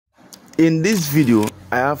In this video,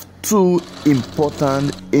 I have two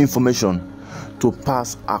important information to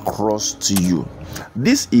pass across to you.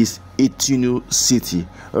 This is ITUNU City,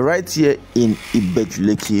 right here in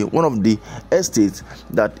Ibeju-Lekki, one of the estates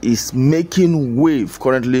that is making wave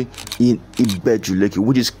currently in Ibeju-Lekki,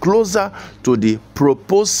 which is closer to the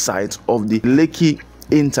proposed site of the Lekki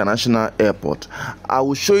International Airport. I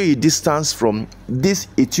will show you a distance from this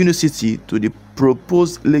ITUNU City to the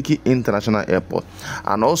proposed Lekki International Airport,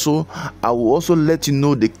 and also I will also let you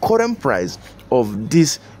know the current price of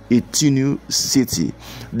this ITUNU City.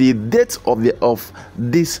 The date of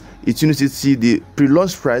this ITUNU City, the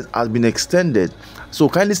pre-launch price has been extended, so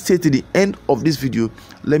kindly stay to the end of this video.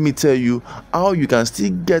 Let me tell you how you can still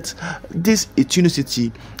get this ITUNU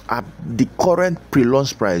City at the current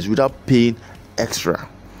pre-launch price without paying extra.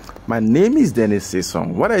 My name is Dennis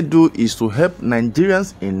Sesong. What I do is to help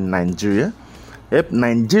Nigerians in Nigeria, help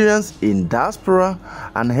Nigerians in diaspora,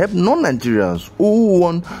 and help non-Nigerians who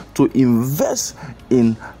want to invest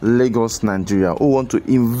in Lagos, Nigeria, who want to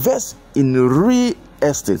invest in real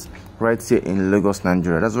estate right here in Lagos,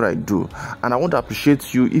 Nigeria. That's what I do, and I want to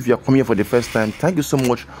appreciate you. If you are coming here for the first time, thank you so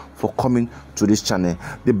much for coming to this channel.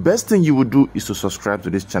 The best thing you would do is to subscribe to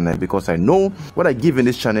this channel, because I know what I give in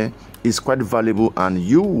this channel is quite valuable and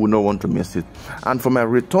you will not want to miss it. And for my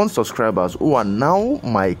return subscribers who are now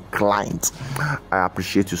my clients, I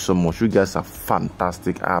appreciate you so much. You guys are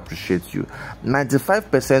fantastic. I appreciate you.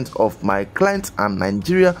 95% of my clients are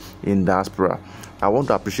Nigeria in diaspora. I want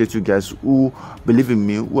to appreciate you guys who believe in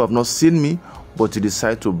me, who have not seen me, but you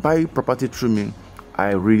decide to buy property through me.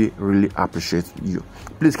 I really appreciate you.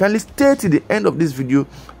 Please kindly stay to the end of this video.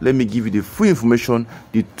 Let me give you the full information.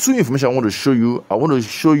 The two information I want to show you. I want to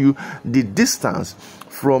show you the distance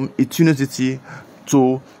from ITUNU City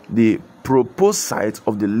to the proposed site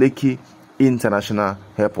of the Lekki International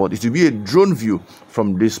Airport. It will be a drone view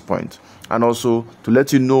from this point, and also to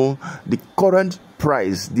let you know the current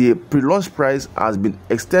price. The pre-launch price has been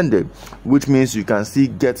extended, which means you can still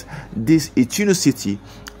get this ITUNU City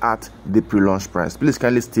at the pre-launch price. Please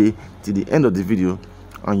kindly stay to the end of the video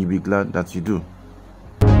and you'll be glad that you do.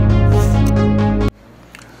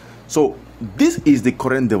 So this is the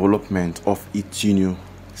current development of ITUNU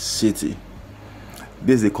City.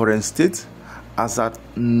 This is the current state as at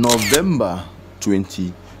November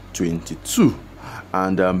 2022,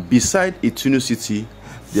 and beside ITUNU City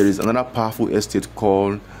there is another powerful estate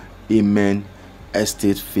called Amenn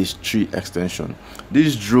Estate Phase 3 Extension.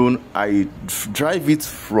 This drone, I drive it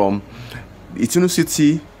from ITUNU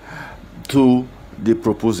City to the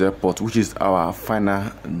proposed airport, which is our final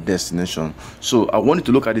destination. So I wanted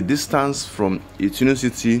to look at the distance from ITUNU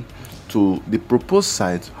City to the proposed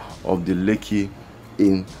site of the Lekki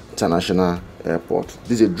International Airport.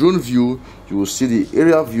 This is a drone view. You will see the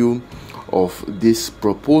area view of this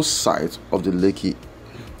proposed site of the Lekki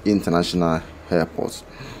International Airport.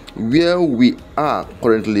 Where we are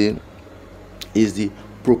currently is the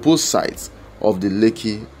proposed site of the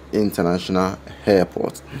Lekki International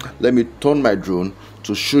Airport. Let me turn my drone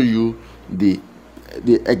to show you the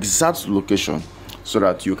exact location, so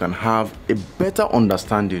that you can have a better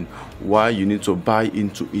understanding why you need to buy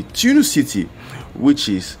into ITUNU City, which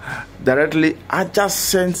is directly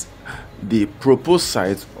adjacent the proposed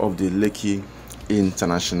site of the Lekki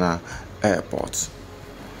International Airport.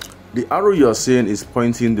 The arrow you are seeing is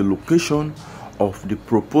pointing the location of the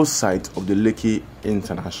proposed site of the Lekki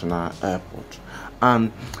International Airport,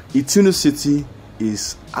 and ITUNU City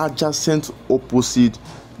is adjacent opposite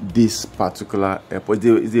this particular airport.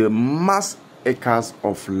 There is a mass acres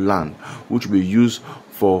of land which will be used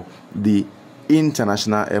for the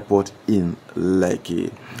international airport in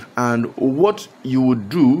Lekki. And what you would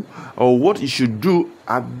do, or what you should do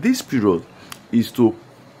at this period, is to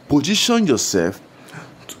position yourself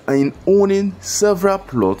in owning several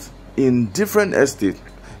plots in different estates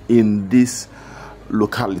in this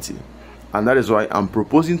locality. And that is why I'm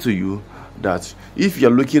proposing to you that if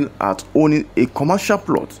you're looking at owning a commercial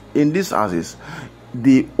plot in these houses,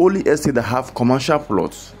 the only estate that have commercial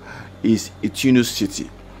plots is ITUNU City.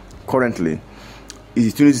 Currently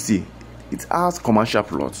is ITUNU City. It has commercial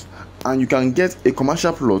plots, and you can get a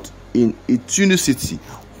commercial plot in ITUNU City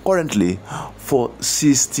currently for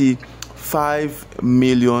 65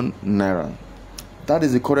 million naira. That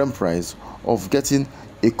is the current price of getting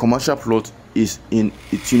a commercial plot is in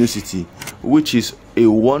ITUNU City, which is a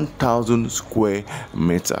 1,000 square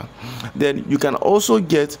meter. Then you can also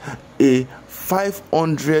get a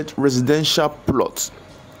 500 residential plot.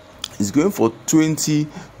 It's going for 20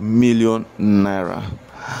 million naira.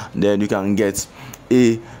 Then you can get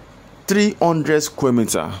a 300 square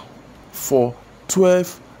meter for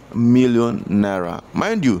 12 million naira.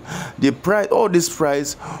 Mind you, the price, all this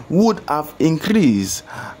price would have increased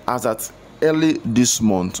as at early this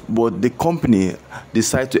month, but the company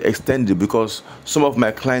decided to extend it because some of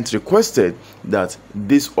my clients requested that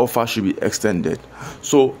this offer should be extended.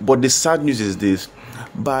 So, but the sad news is this: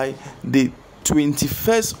 by the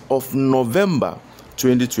 21st of November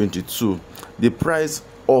 2022, the price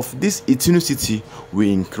of this ITUNU City will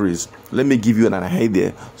increase. Let me give you an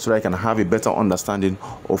idea so that I can have a better understanding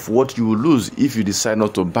of what you will lose if you decide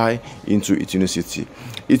not to buy into ITUNU City.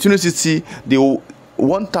 ITUNU City, the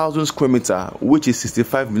 1,000 square meter, which is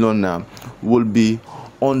 65 million now, will be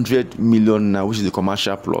 100 million now, which is the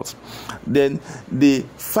commercial plot. Then the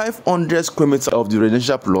 500 square meter of the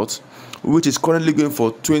residential plot, which is currently going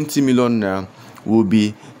for 20 million now, will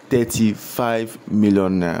be 35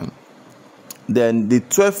 million now. Then the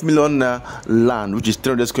 12 million land, which is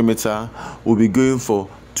 300 square meter, will be going for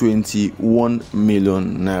 21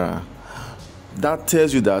 million naira. That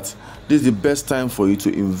tells you that this is the best time for you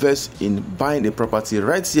to invest in buying a property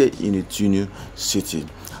right here in ITUNU City.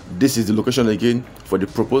 This is the location again for the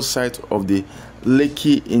proposed site of the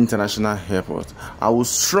Lekki International Airport. I would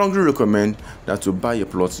strongly recommend that to buy a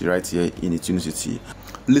plot right here in ITUNU City.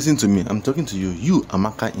 Listen to me, I'm talking to you. You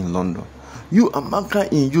Amaka in London, you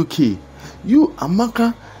Amaka in UK, you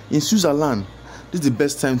Amaka in Switzerland. This is the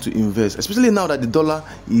best time to invest, especially now that the dollar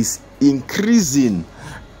is increasing,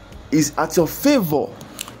 is at your favor.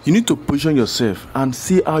 You need to position yourself and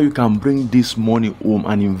see how you can bring this money home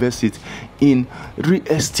and invest it in real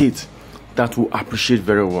estate that will appreciate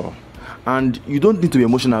very well. And you don't need to be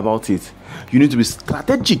emotional about it. You need to be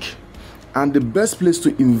strategic. And the best place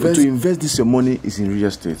to invest this your money is in real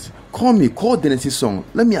estate. Call me, call Dennis Song.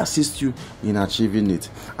 Let me assist you in achieving it.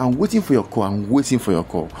 I'm waiting for your call. I'm waiting for your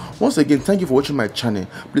call. Once again, thank you for watching my channel.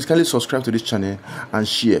 Please kindly subscribe to this channel and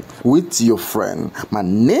share with your friend. My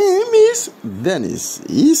name is Dennis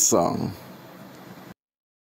Song.